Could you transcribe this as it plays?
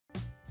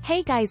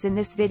Hey guys, in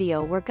this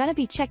video we're gonna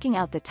be checking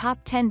out the top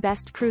 10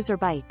 best cruiser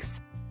bikes.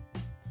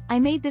 I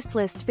made this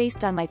list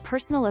based on my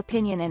personal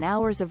opinion and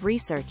hours of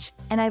research,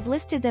 and I've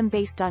listed them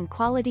based on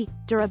quality,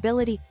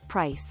 durability,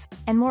 price,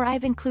 and more.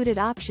 I've included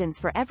options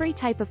for every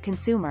type of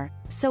consumer,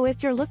 so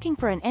if you're looking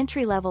for an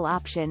entry-level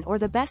option or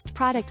the best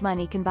product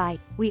money can buy,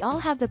 we all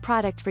have the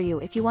product for you.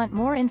 If you want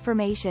more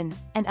information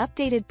and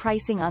updated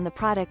pricing on the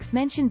products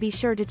mentioned, be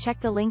sure to check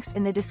the links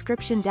in the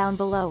description down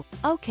below.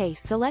 Okay,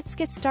 so let's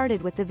get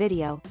started with the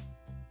video.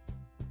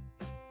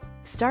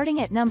 Starting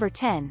at number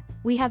 10,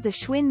 we have the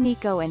Schwinn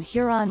Mikko and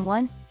Huron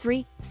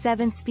 1.3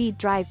 7-speed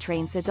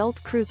drivetrains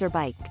adult cruiser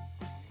bike.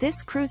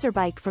 This cruiser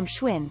bike from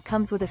Schwinn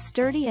comes with a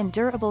sturdy and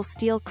durable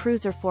steel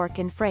cruiser fork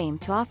and frame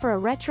to offer a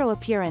retro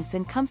appearance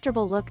and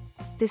comfortable look.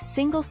 This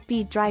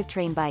single-speed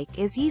drivetrain bike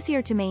is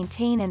easier to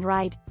maintain and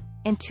ride.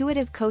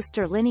 Intuitive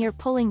coaster linear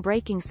pulling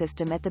braking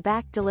system at the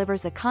back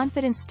delivers a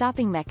confident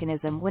stopping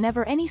mechanism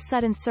whenever any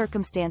sudden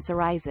circumstance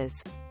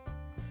arises.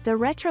 The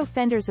retro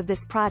fenders of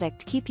this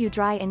product keep you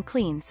dry and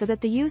clean so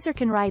that the user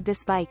can ride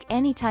this bike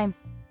anytime.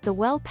 The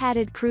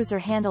well-padded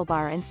cruiser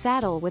handlebar and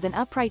saddle with an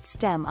upright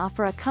stem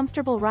offer a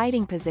comfortable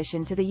riding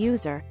position to the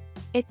user.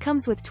 It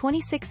comes with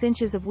 26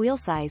 inches of wheel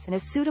size and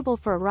is suitable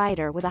for a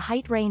rider with a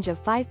height range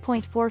of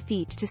 5.4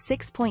 feet to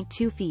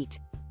 6.2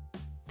 feet.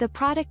 The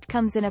product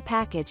comes in a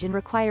package and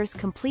requires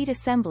complete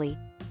assembly.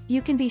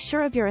 You can be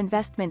sure of your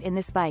investment in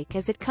this bike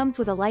as it comes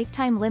with a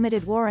lifetime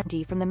limited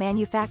warranty from the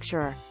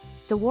manufacturer.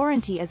 The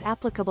warranty is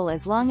applicable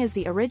as long as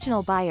the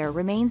original buyer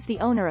remains the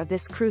owner of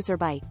this cruiser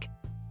bike.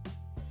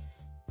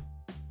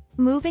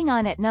 Moving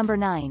on, at number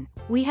 9,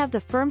 we have the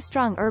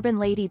Firmstrong Urban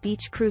Lady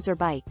Beach Cruiser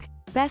Bike,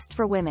 best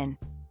for women.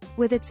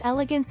 With its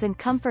elegance and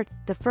comfort,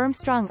 the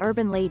Firmstrong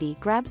Urban Lady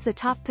grabs the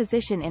top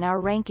position in our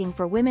ranking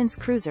for women's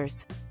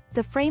cruisers.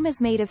 The frame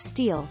is made of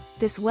steel.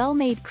 This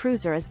well-made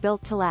cruiser is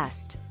built to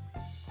last.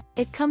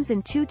 It comes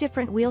in two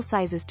different wheel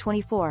sizes,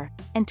 24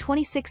 and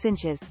 26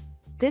 inches.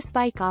 This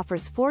bike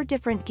offers 4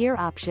 different gear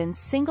options: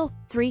 single,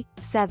 3,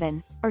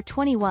 7, or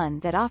 21,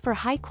 that offer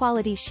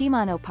high-quality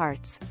Shimano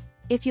parts.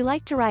 If you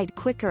like to ride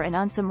quicker and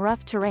on some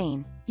rough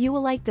terrain, you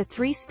will like the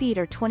 3-speed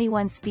or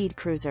 21-speed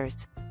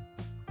cruisers.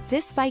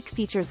 This bike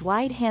features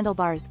wide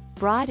handlebars,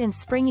 broad and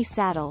springy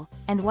saddle,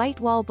 and white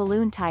wall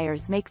balloon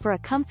tires make for a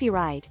comfy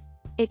ride.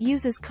 It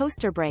uses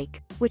coaster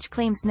brake, which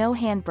claims no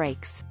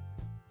handbrakes.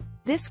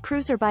 This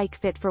cruiser bike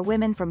fit for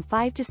women from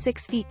 5 to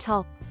 6 feet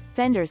tall.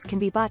 Fenders can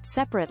be bought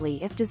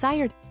separately if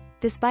desired.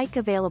 This bike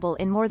available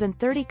in more than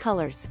 30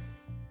 colors.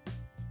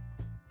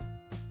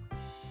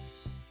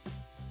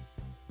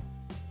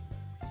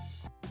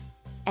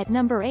 At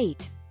number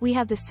 8, we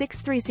have the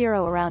 630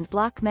 Around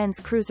Block Men's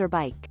Cruiser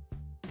Bike.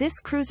 This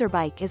cruiser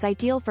bike is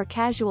ideal for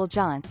casual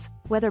jaunts,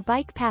 whether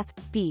bike path,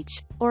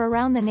 beach, or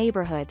around the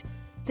neighborhood.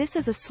 This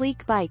is a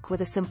sleek bike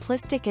with a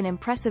simplistic and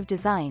impressive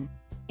design.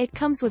 It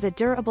comes with a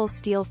durable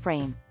steel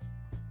frame.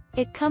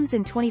 It comes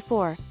in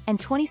 24 and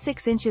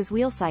 26 inches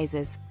wheel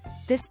sizes.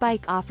 This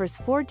bike offers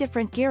 4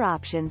 different gear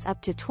options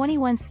up to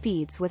 21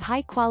 speeds with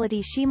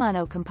high-quality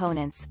Shimano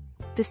components.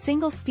 The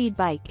single-speed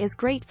bike is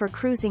great for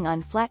cruising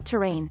on flat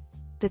terrain.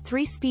 The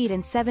 3-speed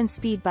and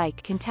 7-speed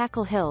bike can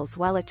tackle hills,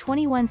 while a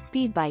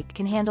 21-speed bike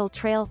can handle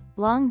trail,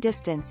 long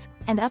distance,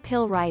 and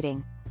uphill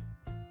riding.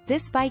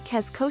 This bike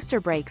has coaster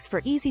brakes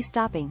for easy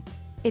stopping.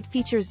 It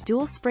features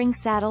dual spring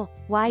saddle,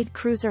 wide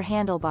cruiser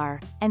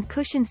handlebar, and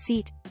cushion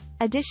seat.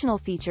 Additional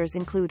features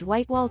include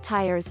white wall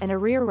tires and a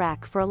rear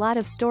rack for a lot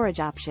of storage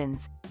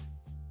options.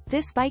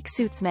 This bike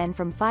suits men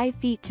from 5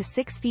 feet to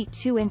 6 feet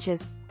 2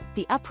 inches.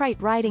 The upright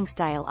riding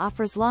style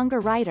offers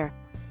longer rider.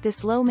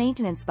 This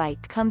low-maintenance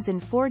bike comes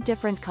in 4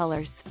 different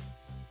colors.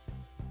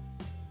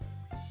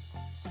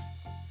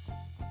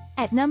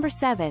 At number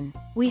 7,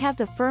 we have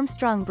the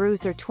Firmstrong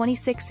Bruiser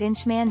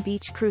 26-inch Man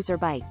Beach Cruiser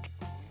Bike.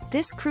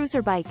 This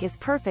cruiser bike is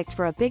perfect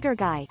for a bigger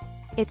guy.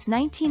 Its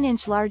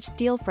 19-inch large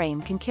steel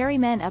frame can carry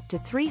men up to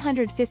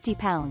 350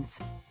 pounds.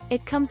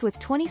 It comes with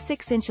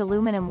 26-inch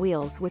aluminum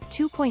wheels with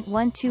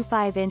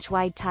 2.125-inch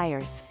wide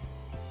tires.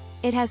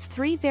 It has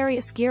 3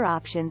 various gear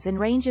options and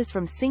ranges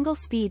from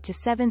single-speed to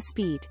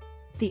 7-speed.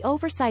 The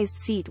oversized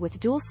seat with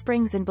dual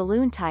springs and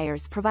balloon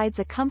tires provides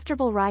a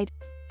comfortable ride.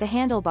 The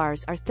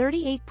handlebars are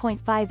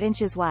 38.5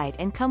 inches wide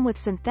and come with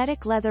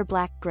synthetic leather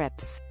black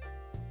grips.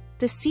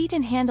 The seat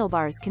and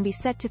handlebars can be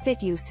set to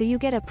fit you so you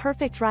get a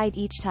perfect ride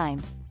each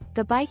time.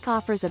 The bike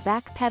offers a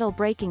back pedal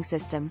braking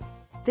system.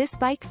 This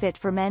bike fit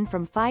for men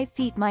from 5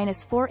 feet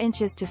 -4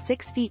 inches to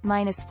 6 feet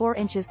 -4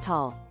 inches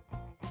tall.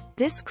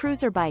 This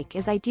cruiser bike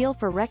is ideal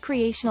for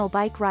recreational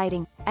bike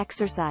riding,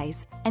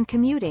 exercise, and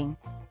commuting.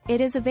 It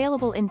is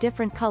available in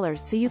different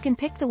colors, so you can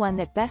pick the one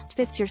that best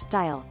fits your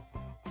style.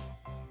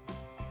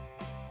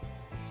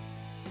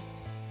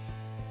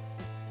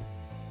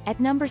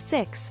 At number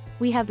 6,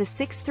 we have the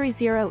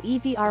 630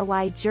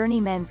 EVRYjourney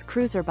Men's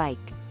Cruiser Bike.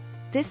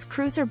 This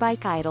cruiser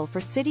bike ideal for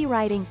city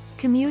riding,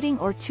 commuting,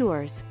 or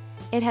tours.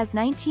 It has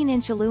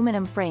 19-inch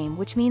aluminum frame,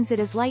 which means it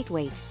is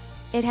lightweight.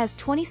 It has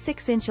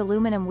 26-inch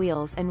aluminum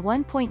wheels and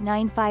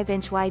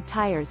 1.95-inch wide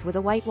tires with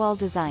a white wall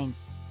design.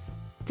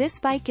 This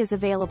bike is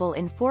available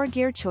in 4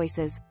 gear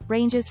choices,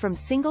 ranges from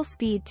single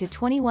speed to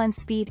 21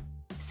 speed.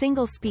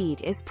 Single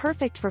speed is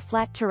perfect for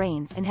flat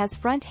terrains and has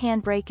front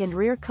handbrake and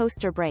rear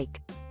coaster brake.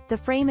 The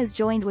frame is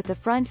joined with the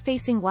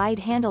front-facing wide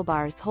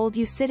handlebars hold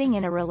you sitting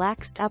in a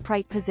relaxed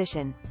upright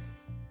position.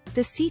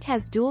 The seat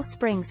has dual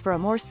springs for a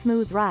more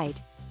smooth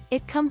ride.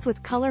 It comes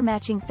with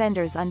color-matching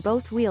fenders on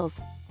both wheels.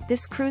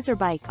 This cruiser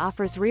bike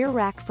offers rear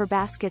rack for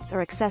baskets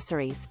or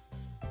accessories.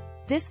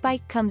 This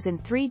bike comes in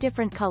 3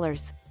 different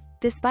colors.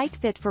 This bike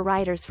fit for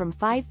riders from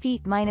 5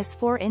 feet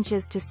 -4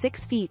 inches to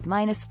 6 feet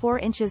 -4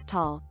 inches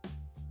tall.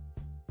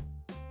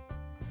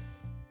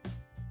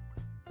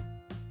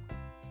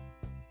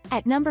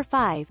 At number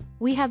 5,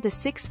 we have the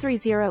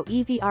 630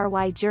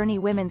 EVRYjourney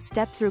Women's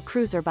Step-Through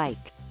Cruiser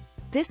Bike.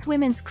 This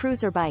women's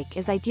cruiser bike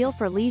is ideal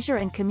for leisure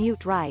and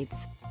commute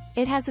rides.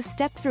 It has a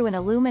step-through and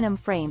aluminum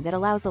frame that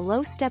allows a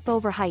low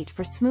step-over height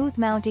for smooth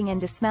mounting and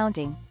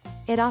dismounting.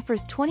 It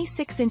offers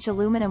 26-inch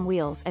aluminum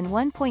wheels and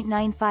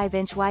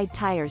 1.95-inch wide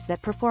tires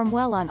that perform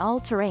well on all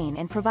terrain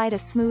and provide a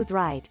smooth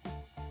ride.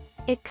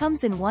 It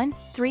comes in 1,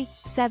 3,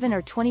 7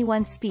 or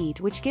 21 speed,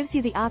 which gives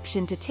you the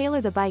option to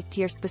tailor the bike to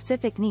your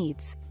specific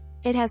needs.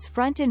 It has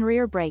front and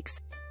rear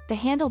brakes. The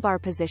handlebar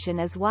position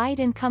is wide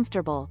and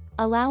comfortable,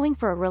 allowing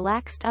for a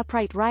relaxed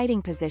upright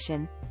riding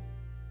position.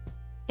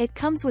 It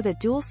comes with a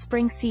dual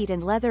spring seat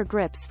and leather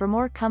grips for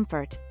more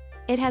comfort.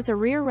 It has a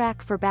rear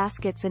rack for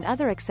baskets and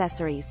other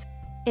accessories.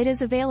 It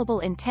is available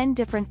in 10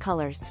 different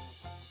colors.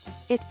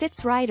 It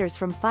fits riders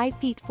from 5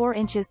 feet 4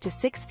 inches to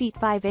 6 feet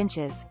 5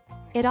 inches.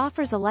 It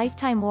offers a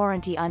lifetime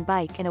warranty on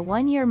bike and a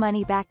 1-year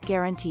money-back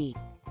guarantee.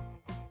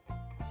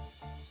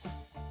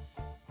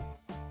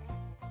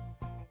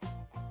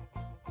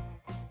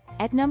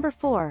 At number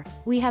 4,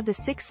 we have the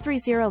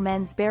 630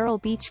 Men's Barrel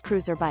Beach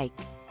Cruiser Bike.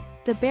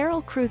 The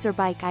Barrel Cruiser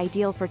Bike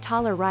ideal for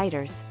taller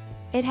riders.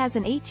 It has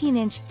an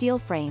 18-inch steel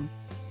frame.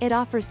 It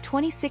offers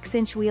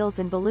 26-inch wheels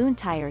and balloon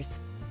tires.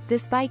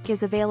 This bike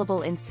is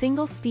available in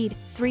single speed,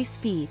 3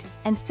 speed,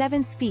 and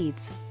 7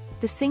 speeds.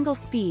 The single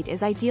speed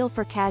is ideal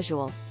for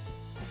casual.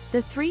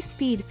 The 3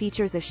 speed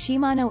features a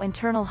Shimano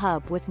internal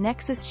hub with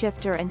Nexus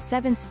shifter and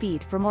 7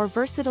 speed for more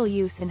versatile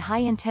use in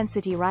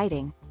high-intensity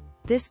riding.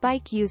 This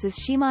bike uses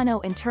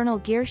Shimano internal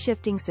gear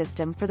shifting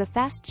system for the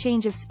fast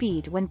change of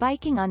speed when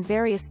biking on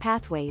various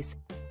pathways.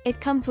 It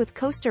comes with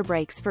coaster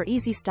brakes for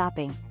easy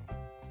stopping.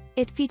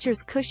 It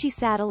features cushy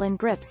saddle and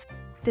grips.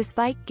 This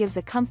bike gives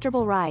a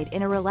comfortable ride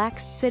in a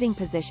relaxed sitting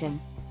position.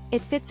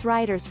 It fits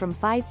riders from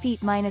 5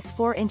 feet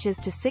 -4 inches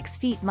to 6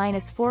 feet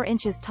 -4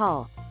 inches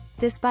tall.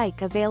 This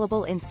bike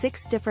available in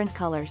 6 different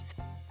colors.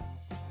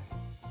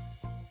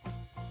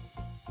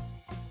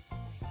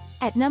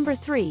 At number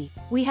 3,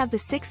 we have the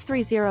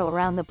 630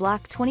 Around the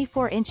Block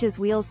 24 inches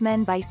wheels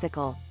men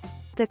bicycle.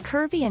 The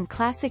curvy and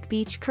classic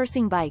beach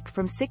cursing bike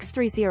from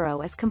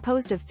 630 is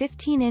composed of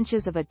 15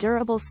 inches of a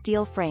durable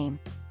steel frame.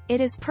 It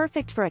is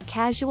perfect for a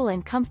casual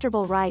and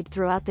comfortable ride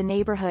throughout the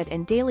neighborhood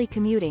and daily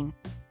commuting.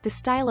 The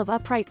style of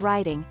upright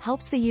riding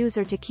helps the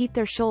user to keep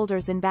their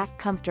shoulders and back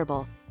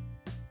comfortable.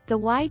 The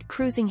wide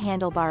cruising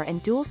handlebar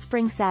and dual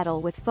spring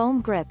saddle with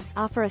foam grips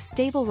offer a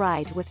stable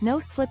ride with no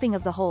slipping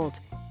of the hold.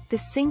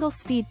 This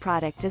single-speed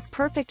product is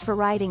perfect for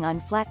riding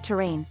on flat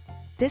terrain.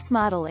 This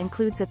model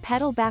includes a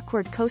pedal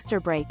backward coaster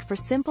brake for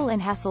simple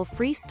and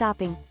hassle-free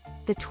stopping.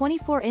 The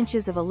 24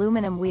 inches of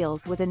aluminum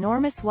wheels with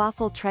enormous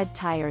waffle tread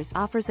tires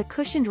offers a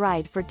cushioned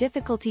ride for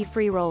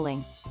difficulty-free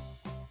rolling.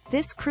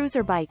 This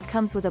cruiser bike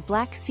comes with a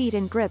black seat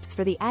and grips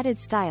for the added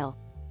style.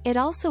 It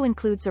also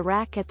includes a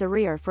rack at the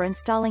rear for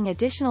installing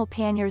additional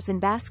panniers and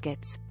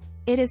baskets.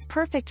 It is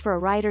perfect for a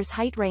rider's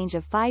height range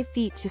of 5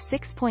 feet to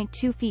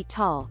 6.2 feet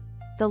tall.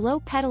 The low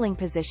pedaling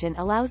position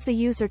allows the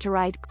user to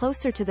ride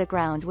closer to the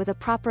ground with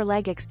a proper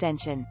leg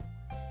extension.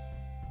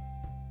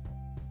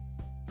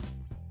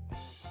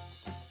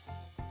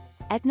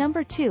 At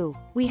number 2,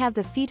 we have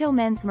the Fito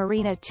Men's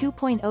Marina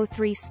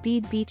 2.03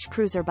 Speed Beach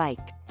Cruiser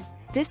Bike.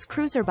 This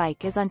cruiser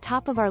bike is on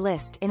top of our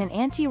list in an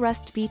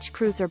anti-rust beach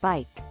cruiser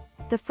bike.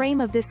 The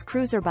frame of this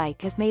cruiser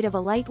bike is made of a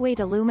lightweight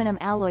aluminum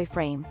alloy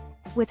frame.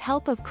 With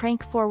help of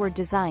crank-forward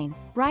design,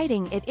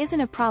 riding it isn't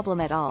a problem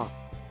at all.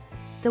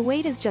 The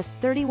weight is just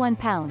 31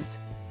 pounds.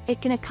 It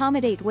can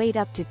accommodate weight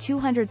up to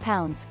 200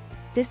 pounds.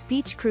 This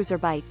beach cruiser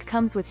bike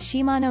comes with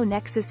Shimano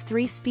Nexus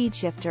 3 speed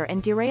shifter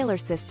and derailleur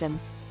system.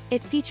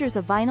 It features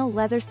a vinyl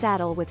leather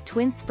saddle with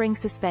twin spring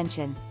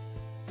suspension.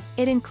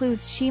 It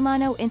includes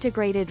Shimano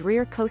integrated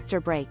rear coaster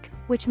brake,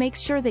 which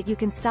makes sure that you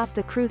can stop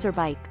the cruiser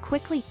bike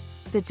quickly.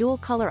 The dual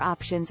color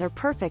options are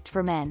perfect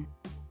for men.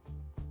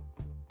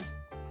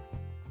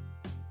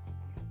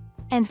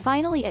 And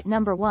finally at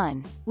number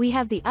 1, we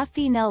have the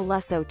uffy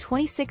Lusso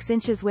 26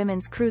 inches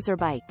women's cruiser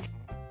bike.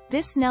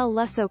 This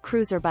Lusso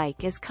cruiser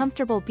bike is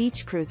comfortable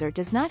beach cruiser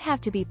does not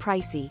have to be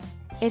pricey.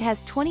 It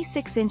has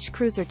 26-inch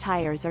cruiser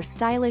tires are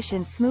stylish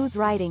and smooth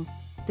riding.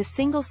 The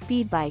single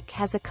speed bike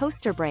has a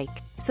coaster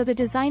brake, so the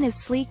design is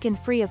sleek and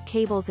free of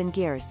cables and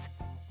gears.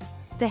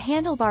 The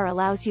handlebar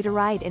allows you to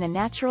ride in a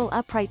natural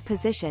upright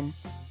position.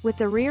 With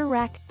the rear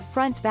rack,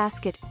 front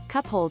basket,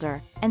 cup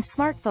holder, and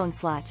smartphone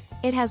slot,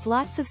 It has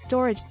lots of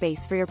storage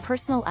space for your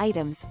personal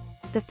items.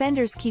 The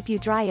fenders keep you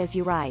dry as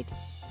you ride.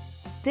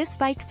 This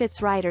bike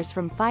fits riders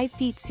from 5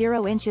 feet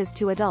 0 inches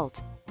to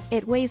adult.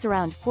 It weighs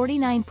around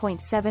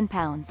 49.7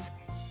 pounds.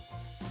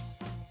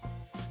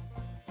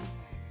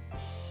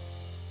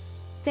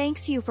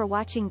 Thanks you for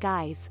watching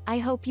guys. I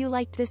hope you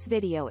liked this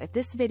video. If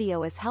this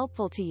video is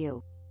helpful to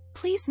you,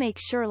 please make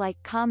sure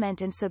like,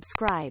 comment and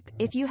subscribe.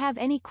 If you have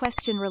any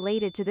question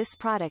related to this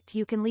product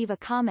you can leave a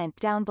comment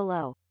down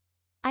below.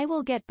 I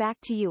will get back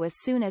to you as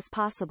soon as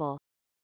possible.